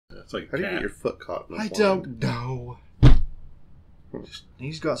it's like how do you get your foot caught in this I line? don't know. Just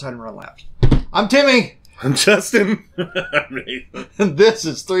needs to go outside and run laps. I'm Timmy, I'm Justin. and this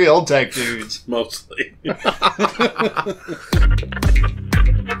is Three Old Tech Dudes. Mostly.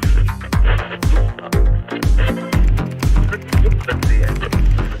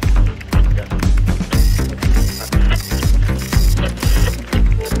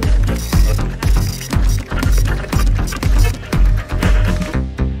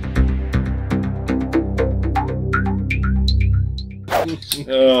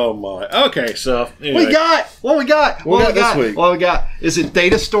 Oh my. Okay, so anyway. What we got this week? What we got? Is it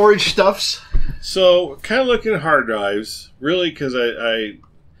data storage stuffs? So kind of looking at hard drives, really, because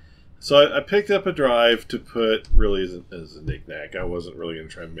I picked up a drive to put really as a knick-knack. I wasn't really going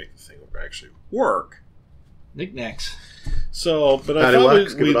to try and make the thing actually work. Knickknacks. So, but I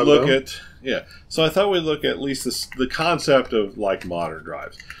thought we'd look at So I thought we'd look at least the concept of like modern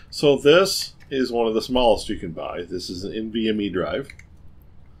drives. So this is one of the smallest you can buy. This is an NVMe drive.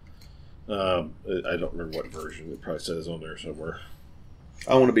 I don't remember what version. It probably says on there somewhere.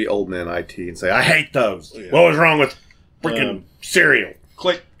 I want to be old man IT and say, I hate those. Yeah. What was wrong with freaking cereal?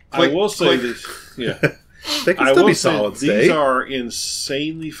 Click. I will say this. Yeah. They can still be solid state. These are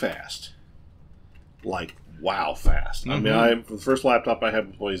insanely fast. Like, wow fast. Mm-hmm. I mean, the first laptop I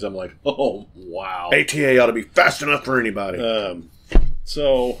had with these, I'm like, oh, wow. ATA ought to be fast enough for anybody.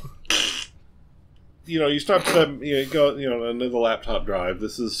 So, you start to go, another laptop drive.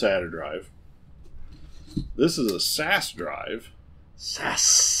 This is a SATA drive. This is a SAS drive. SAS.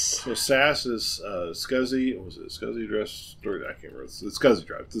 So SAS is SCSI. What was it? SCSI dress? I can't remember. It's SCSI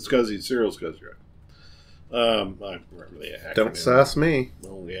drive. It's the SCSI serial SCSI drive. I remember the acronym. Don't sass me.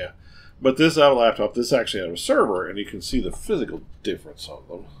 Oh yeah, but this out of a laptop. This actually out of a server, and you can see the physical difference on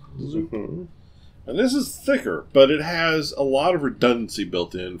them. Mm-hmm. And this is thicker, but it has a lot of redundancy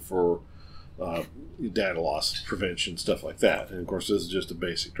built in for data loss prevention, stuff like that. And of course, this is just a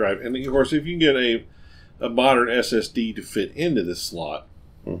basic drive. And of course, if you can get a modern SSD to fit into this slot,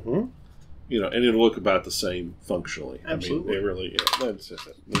 mm-hmm. And it'll look about the same functionally. Absolutely. I mean, it really, that's just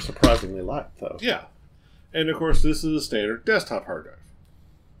it. They're surprisingly light, though. Yeah. And of course, this is a standard desktop hard drive.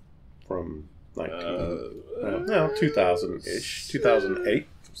 From 2000-ish, 2008.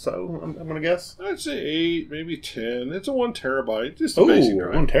 So I'm going to guess. I'd say 8, maybe 10. It's a 1 terabyte. Just a basic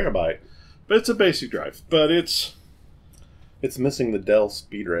drive. 1 terabyte. But it's a basic drive. But it's missing the Dell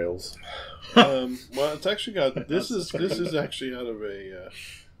speed rails. well, it's actually got. This is actually out of a.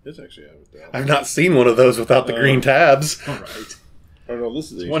 It's actually out of a Dell. I've not seen one of those without the green tabs. All right. Oh no,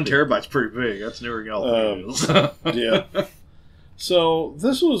 this is 1 terabyte's pretty big. That's newer than all yeah. So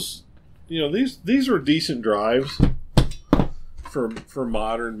this was, these were decent drives for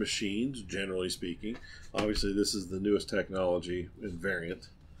modern machines, generally speaking. Obviously, this is the newest technology and variant.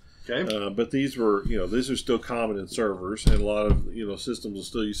 Okay. But these were, these are still common in servers, and a lot of, systems will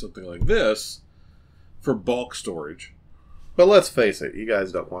still use something like this for bulk storage. But let's face it, you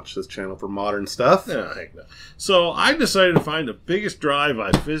guys don't watch this channel for modern stuff. No, heck no. So I decided to find the biggest drive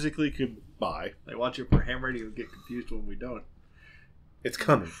I physically could buy. They watch it for ham radio and get confused when we don't. It's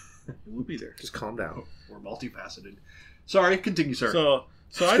coming. We'll be there. Just calm down. We're multifaceted. Sorry, continue, sir.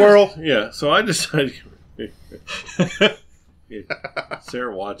 Squirrel. So I decided.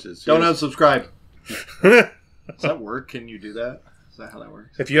 Sarah watches. Don't unsubscribe. Does that work? Can you do that? Is that how that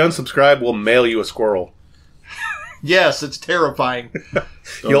works? If you unsubscribe, we'll mail you a squirrel. Yes, it's terrifying.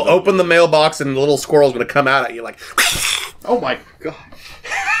 You'll open the mailbox and the little squirrel's going to come out at you like... Oh my god.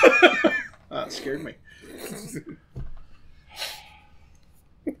 That scared me.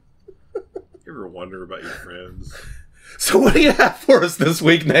 You ever wonder about your friends? So what do you have for us this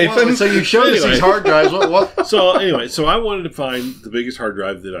week, Nathan? Well, so you showed us these hard drives. What? So anyway, I wanted to find the biggest hard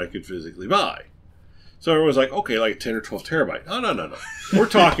drive that I could physically buy. So everyone's like, okay, like 10 or 12 terabyte. No. We're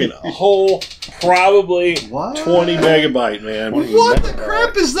talking a whole, probably 20 megabyte, man. What the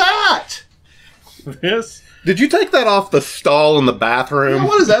crap is that? This? Did you take that off the stall in the bathroom? Yeah,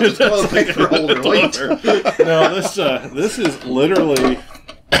 what is that? Just toilet paper holder. Wait. No, this is literally...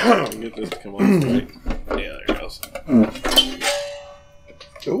 Get this to come on straight. Yeah, there it goes.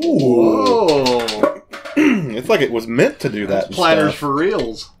 Ooh. Whoa. It's like it was meant to do that. Platters for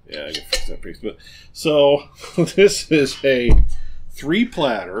reals. Yeah, I can fix that piece. But so this is a 3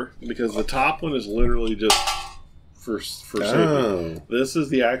 platter because the top one is literally just for safety. This is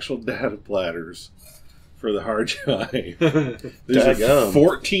the actual data platters for the hard drive. These are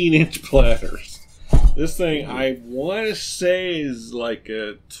 14-inch platters. This thing, I want to say, is like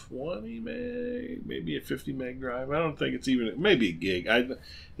a 20 meg, maybe a 50 meg drive. I don't think it's even, maybe a gig.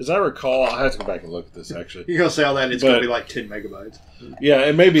 As I recall, I'll have to go back and look at this actually. You're going to say all that, it's going to be like 10 megabytes. Yeah,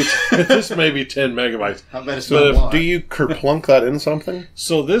 and maybe this may be 10 megabytes. I bet it's not a lot. Do you kerplunk that in something?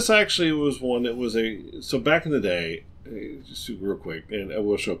 So this actually was one that was so back in the day, just real quick, and I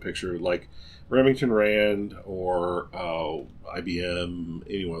will show a picture, like Remington Rand or IBM,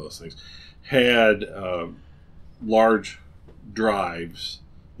 any one of those things, had large drives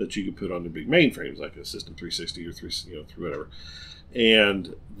that you could put on the big mainframes, like a System 360 or 3 whatever.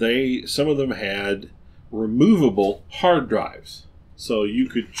 And some of them had removable hard drives, so you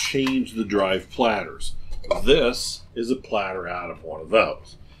could change the drive platters. This is a platter out of one of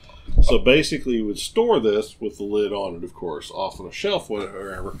those. So basically, you would store this with the lid on it, of course, off on a shelf,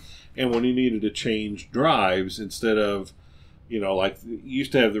 whatever. And when you needed to change drives, instead of, like you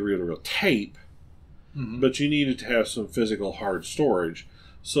used to have the real tape, but you needed to have some physical hard storage.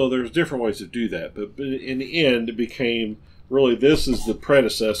 So there's different ways to do that. But in the end, it became really this is the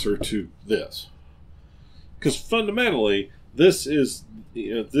predecessor to this, because fundamentally, this is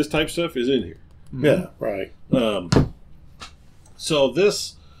this type of stuff is in here. Yeah, right. So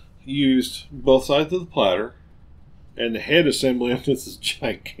this used both sides of the platter, and the head assembly of this is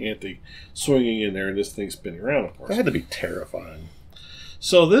gigantic, swinging in there, and this thing spinning around, of course. That had to be terrifying.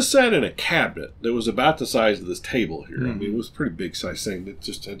 So this sat in a cabinet that was about the size of this table here. I mean, it was a pretty big size thing that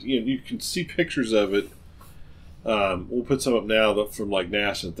just had, you can see pictures of it. We'll put some up now from like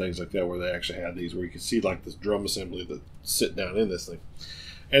NASA and things like that, where they actually had these, where you can see like this drum assembly that sit down in this thing.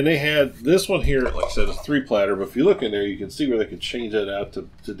 And they had this one here, like I said, it's 3 platter, but if you look in there, you can see where they could change that out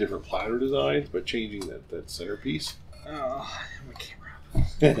to different platter designs by changing that centerpiece. Oh, my camera.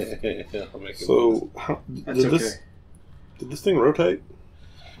 I'll make it So, did this thing rotate?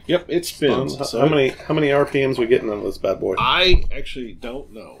 Yep, it spins. How many RPMs we getting on this bad boy? I actually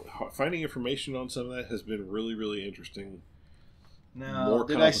don't know. Finding information on some of that has been really, really interesting. Now,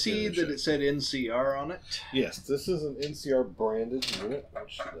 did I see that it said NCR on it? Yes, this is an NCR branded unit.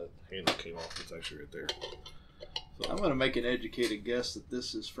 Actually, the handle came off. It's actually right there. So, I'm going to make an educated guess that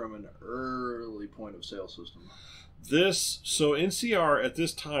this is from an early point of sale system. So NCR at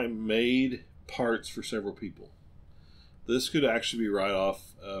this time made parts for several people. This could actually be right off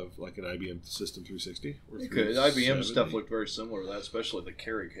of like an IBM System 360. Or it could. IBM stuff looked very similar to that, especially the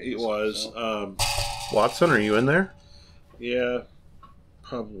carry case. It was. So. Watson, are you in there? Yeah,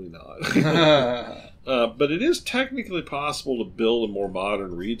 probably not. But it is technically possible to build a more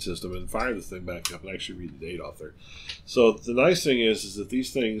modern read system and fire this thing back up and actually read the data off there. So the nice thing is that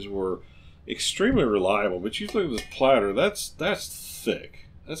these things were extremely reliable. But you look at this platter, that's thick.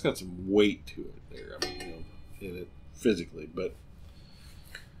 That's got some weight to it there. I mean, in it physically, but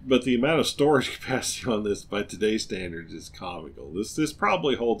the amount of storage capacity on this by today's standards is comical. This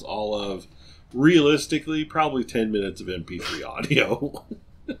probably holds all of, realistically, probably 10 minutes of MP3 audio.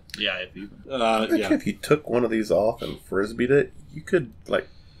 Yeah, if even. If you took one of these off and frisbeed it, you could like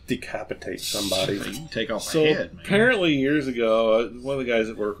decapitate somebody. You can take off So my head, man. apparently years ago, one of the guys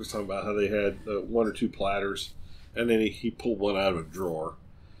at work was talking about how they had 1 or 2 platters, and then he pulled one out of a drawer.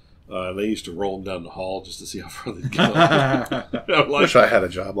 They used to roll them down the hall just to see how far they'd go. I wish I had a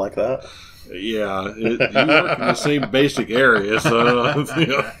job like that. Yeah, you work in the same basic area, so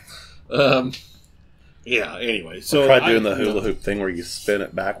yeah. Anyway, so try doing the hula hoop thing where you spin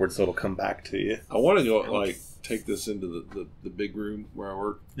it backwards so it'll come back to you. I want to go take this into the big room where I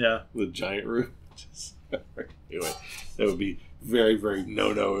work. Yeah, the giant room. Anyway, that would be very, very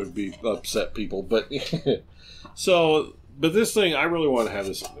no. It would be upset people, but so. But this thing, I really want to have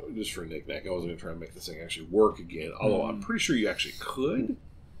this just for knick-knack. I wasn't going to try and make this thing actually work again. Although I'm pretty sure you actually could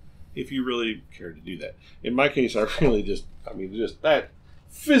if you really cared to do that. In my case, I really just that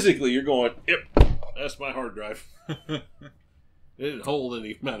physically, you're going, yep, that's my hard drive. It didn't hold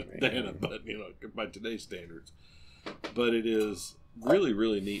any amount of data, but by today's standards. But it is really,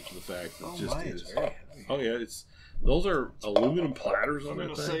 really neat for the fact that it's very heavy. Oh yeah, those are aluminum platters on I'm that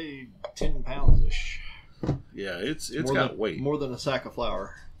going to thing. say 10 pounds ish. Yeah, it's got weight. More than a sack of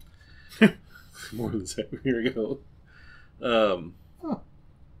flour. More than a sack. Here we go.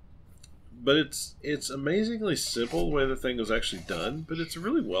 But it's amazingly simple the way the thing was actually done, but it's a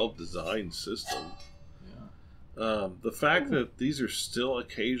really well designed system. Yeah. The fact that these are still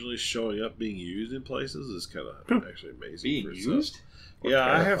occasionally showing up being used in places is kind of actually amazing. Being used? Yeah,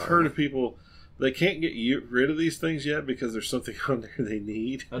 I have heard of people They can't get rid of these things yet because there's something on there they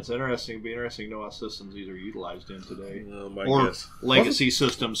need. That's interesting. It'd be interesting to know what systems these are utilized in today. Or guess. Legacy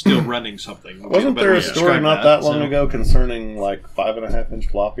systems still running something. Wasn't there a story not that long ago concerning like 5.5-inch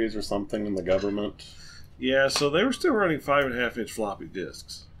floppies or something in the government? Yeah, so they were still running 5.5-inch floppy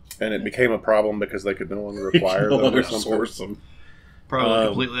disks. And it became a problem because they could no longer require them or something. Probably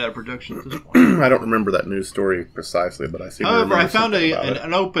completely out of production at this point. I don't remember that news story precisely, but I see. However, I found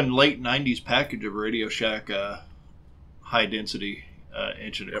an open late '90s package of Radio Shack high density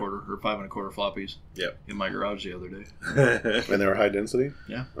 1.25 or 5.25 floppies. Yep. In my garage the other day. And they were high density.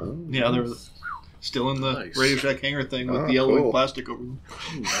 Yeah. Oh, yeah, they were still in the Radio Shack hanger thing with the yellow plastic over them.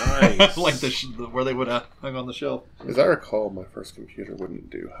 Nice. Like where they would have hung on the shelf. As I recall, my first computer wouldn't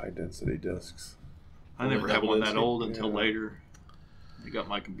do high density disks. I never had one that old until later. I got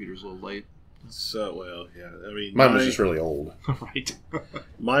my computers a little late. So, well, yeah. I mean, mine was just really old. Right.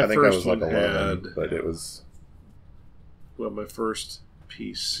 I think I was like 11, but it was... Well, my first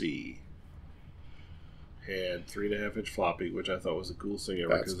PC had 3.5-inch floppy, which I thought was the coolest thing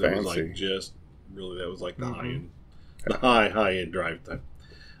ever because it was like just really that was like the high end drive type.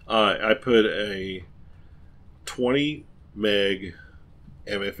 I put a 20 meg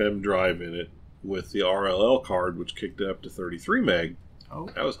MFM drive in it with the RLL card, which kicked it up to 33 meg. Oh,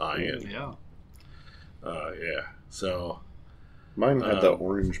 that was high end. Yeah. Yeah. So mine had the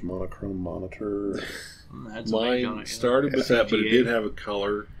orange monochrome monitor. Mine started with that, but it did have a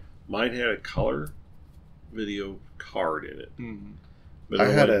color. Mine had a color video card in it. Mm-hmm. But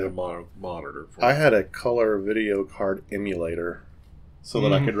I had a monitor. I had a color video card emulator so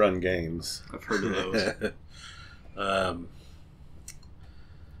that I could run games. I've heard of those.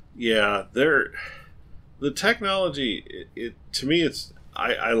 Yeah, the technology. It to me, it's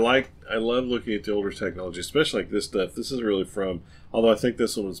I love looking at the older technology, especially like this stuff. This is really from. Although I think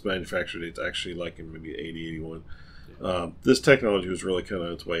this one was manufactured, it's actually like in maybe 80, 81. Yeah. This technology was really kind of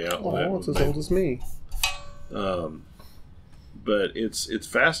on its way out. Oh, it's as old as me. But it's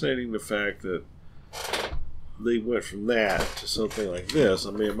fascinating the fact that they went from that to something like this.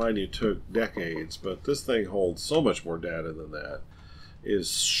 I mean, mind you, it took decades, but this thing holds so much more data than that.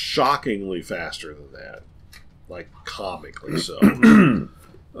 Is shockingly faster than that, like comically so.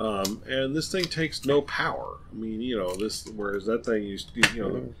 And this thing takes no power. I mean, this whereas that thing used,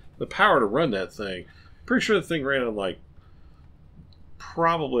 the power to run that thing. Pretty sure the thing ran on like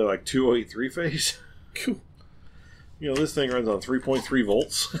probably like 208 3-phase. This thing runs on 3.3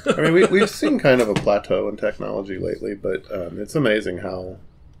 volts. I mean, we've seen kind of a plateau in technology lately, but it's amazing how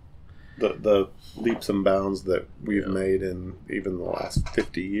the leaps and bounds that we've made in even the last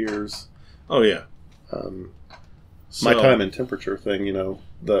 50 years. Oh, yeah. My time and temperature thing,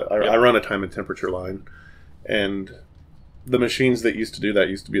 I run a time and temperature line, and the machines that used to do that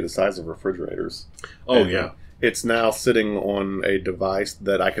used to be the size of refrigerators. Oh, and yeah. It's now sitting on a device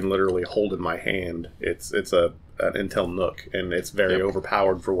that I can literally hold in my hand. It's an Intel Nook, and it's very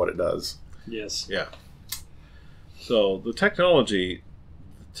overpowered for what it does. Yes. Yeah. So the technology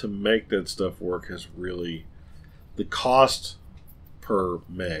to make that stuff work has really... The cost per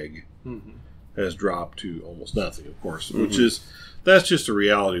meg has dropped to almost nothing, of course, which is... That's just a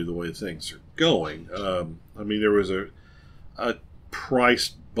reality of the way things are going. I mean, there was a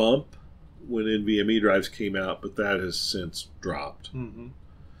price bump when NVMe drives came out, but that has since dropped.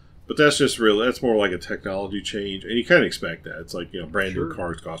 But that's just that's more like a technology change, and you kind of expect that. It's like, brand new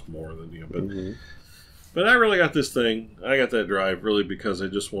cars cost more than, but I really got this thing. I got that drive really because I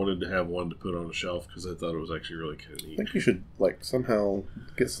just wanted to have one to put on a shelf because I thought it was actually really kind of neat. I think you should somehow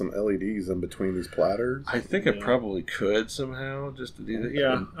get some LEDs in between these platters. I think I probably could somehow just to do that.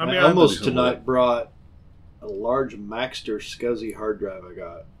 Yeah, I mean, I almost tonight brought a large Maxter SCSI hard drive I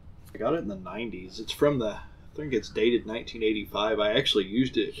got it in the 90s. It's from I think it's dated 1985. I actually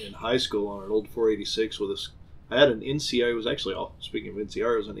used it in high school on an old 486 with I had an NCR. It was actually, speaking of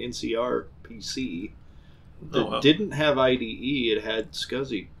NCR, it was an NCR PC that didn't have IDE. It had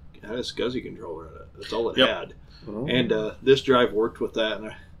SCSI. It had a SCSI controller in it. That's all it had. Oh. And this drive worked with that, and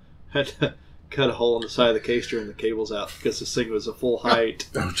I had to cut a hole in the side of the case to run the cables out because this thing was a full height.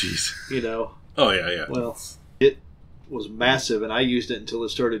 Oh, jeez. Oh, yeah. Well, it was massive, and I used it until it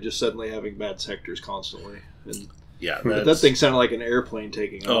started just suddenly having bad sectors constantly. And that thing sounded like an airplane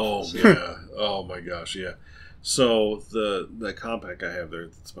taking off. Oh, yeah. Oh, my gosh, yeah. So the compact I have there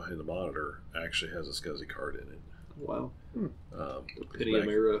that's behind the monitor actually has a SCSI card in it. Wow. The Pentium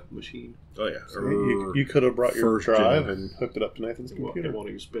era machine. Oh, yeah. So you could have brought your drive and hooked it up to Nathan's computer. It won't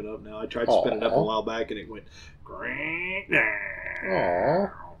even spin up now. I tried to spin it up a while back, and it went...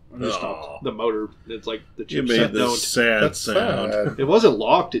 Aww. I just stopped. The motor, it's like the You chip made set this don't. sad That's sound. sad. It wasn't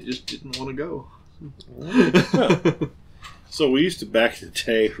locked. It just didn't want to go. So we used to, back in the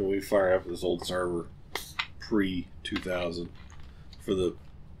day when we fire up this old server pre-2000 for the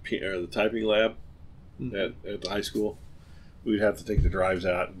typing lab at the high school, we'd have to take the drives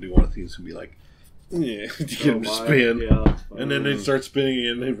out and do one of these and be like, yeah, to get them to spin. Yeah, and then they'd start spinning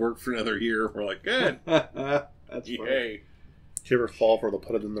and they'd work for another year. We're like, good. That's Yay. funny. Did you ever fall for the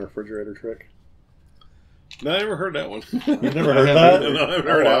put it in the refrigerator trick? No, I never heard that one. You've never heard that? No, I haven't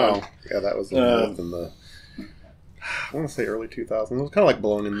heard that one. Yeah, that was in the I want to say early 2000s. It was kind of like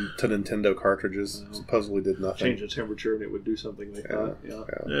blown into Nintendo cartridges. Supposedly did nothing. Change the temperature and it would do something like that.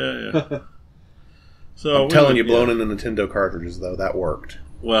 Yeah. So I'm telling you, blown into Nintendo cartridges, though, that worked.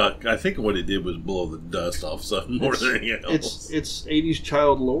 Well, I think what it did was blow the dust off something more than anything else. It's 80s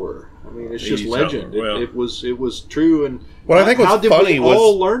child lore. I mean, it's just 80s legend. child lore, It was true. And what I think was how did funny we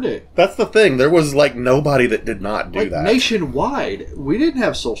all learn it? That's the thing. There was like nobody that did not do that. Nationwide, we didn't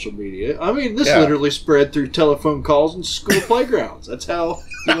have social media. I mean, this literally spread through telephone calls and school playgrounds. That's how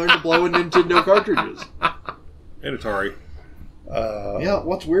you learned to blow in Nintendo cartridges. And Atari.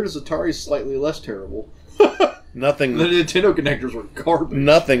 What's weird is Atari's slightly less terrible. Nothing. The Nintendo connectors were garbage.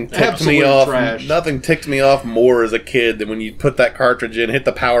 Nothing ticked Absolute me off. trash. Nothing ticked me off more as a kid than when you put that cartridge in, hit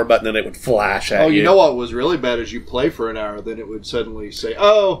the power button, and it would flash at you. Oh, you know what was really bad is you play for an hour, then it would suddenly say,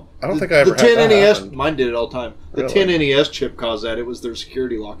 "Oh, I don't think I ever the had 10 that NES." happen. Mine did it all the time. The Really? 10 NES chip caused that. It was their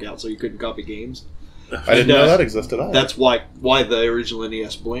security lockout, so you couldn't copy games. I didn't know that existed either. That's why the original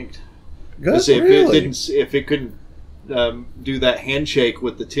NES blinked. good. If Really? it couldn't do that handshake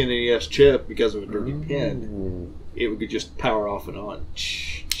with the 10 NES chip because of a dirty pin, it would just power off and on.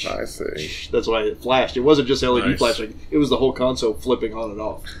 I see. That's why it flashed. It wasn't just LED Nice. flashing; it was the whole console flipping on and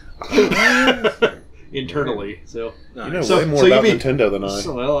off internally. So You know So- way more so you about mean- Nintendo than I.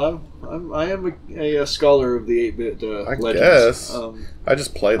 So, well, I am a scholar of the 8-bit I legends. guess. I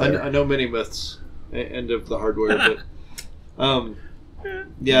just play there. I know many myths. End of the hardware, but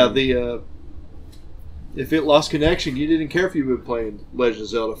if it lost connection, you didn't care if you've been playing Legend of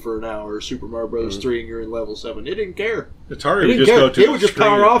Zelda for an hour or Super Mario Brothers 3 and you're in level 7. It didn't care. Atari It would didn't just care. go to It the would just screen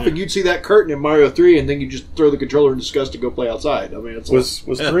power off, and you'd see that curtain in Mario 3, and then you just throw the controller in disgust to go play outside. I mean, it's Was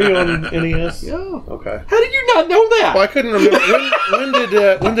 3 on NES? yeah. Okay. How did you not know that? Well, I couldn't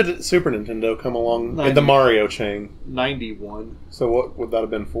remember when did Super Nintendo come along in 90. the Mario chain? 91. So what would that have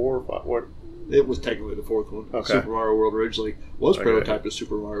been for? What? It was technically the fourth one. Okay. Super Mario World originally was Okay. prototyped as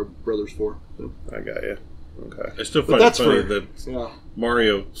Super Mario Brothers 4. So, I got you. Okay. It's still But funny, that's for- that yeah.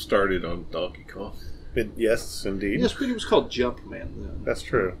 Mario started on Donkey Kong. Yes, indeed. Yes, but it was called Jumpman then. That's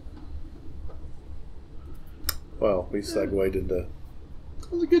true. Well, we segued into. It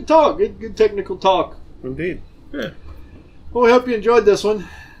was a good talk. Good technical talk. Indeed. Yeah. Well, we hope you enjoyed this one.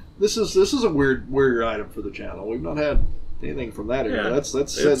 This is a weird item for the channel. We've not had anything from that era. Yeah. That's set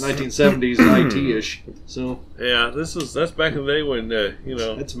It's- 1970s IT-ish. So Yeah, that's back in the day when,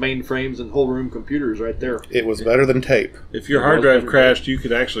 that's mainframes and whole room computers right there. It was better than tape. if your hard drive crashed, you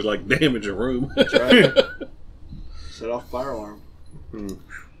could actually, damage a room. That's right. Set off fire alarm.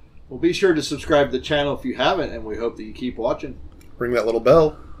 Well, be sure to subscribe to the channel if you haven't, and we hope that you keep watching. Ring that little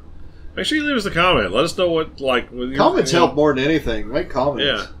bell. Make sure you leave us a comment. Let us know what, Comments help more than anything. Make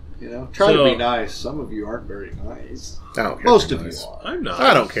comments. Yeah. Try to So- be nice. Some of you aren't very nice. I don't care. Most if you're of nice. you are. I'm not.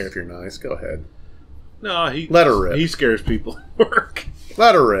 I don't care if you're nice. Go ahead. No, Let her rip. He scares people at work.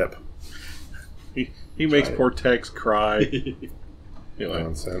 Let her rip. He makes poor Tex cry. Anyway.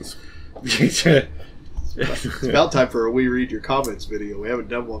 Nonsense. It's about time for a We Read Your Comments video. We haven't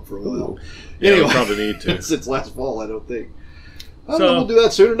done one for a while. Yeah, Anyway, we probably need to. since last fall, I don't think. I don't So- know if we'll do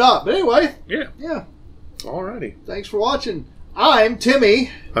that soon or not. But anyway, Yeah, Alrighty. thanks for watching. I'm Timmy.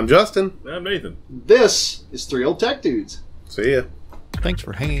 I'm Justin. I'm Nathan. This is 3 Old Tech Dudes. See ya. Thanks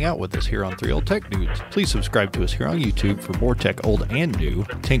for hanging out with us here on 3 Old Tech Dudes. Please subscribe to us here on YouTube for more tech old and new,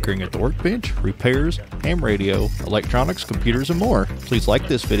 tinkering at the workbench, repairs, ham radio, electronics, computers, and more. Please like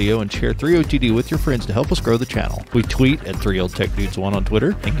this video and share 3OTD with your friends to help us grow the channel. We tweet at 3 Old Tech Dudes 1 on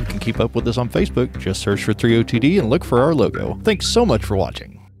Twitter, and you can keep up with us on Facebook. Just search for 3OTD and look for our logo. Thanks so much for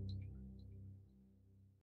watching.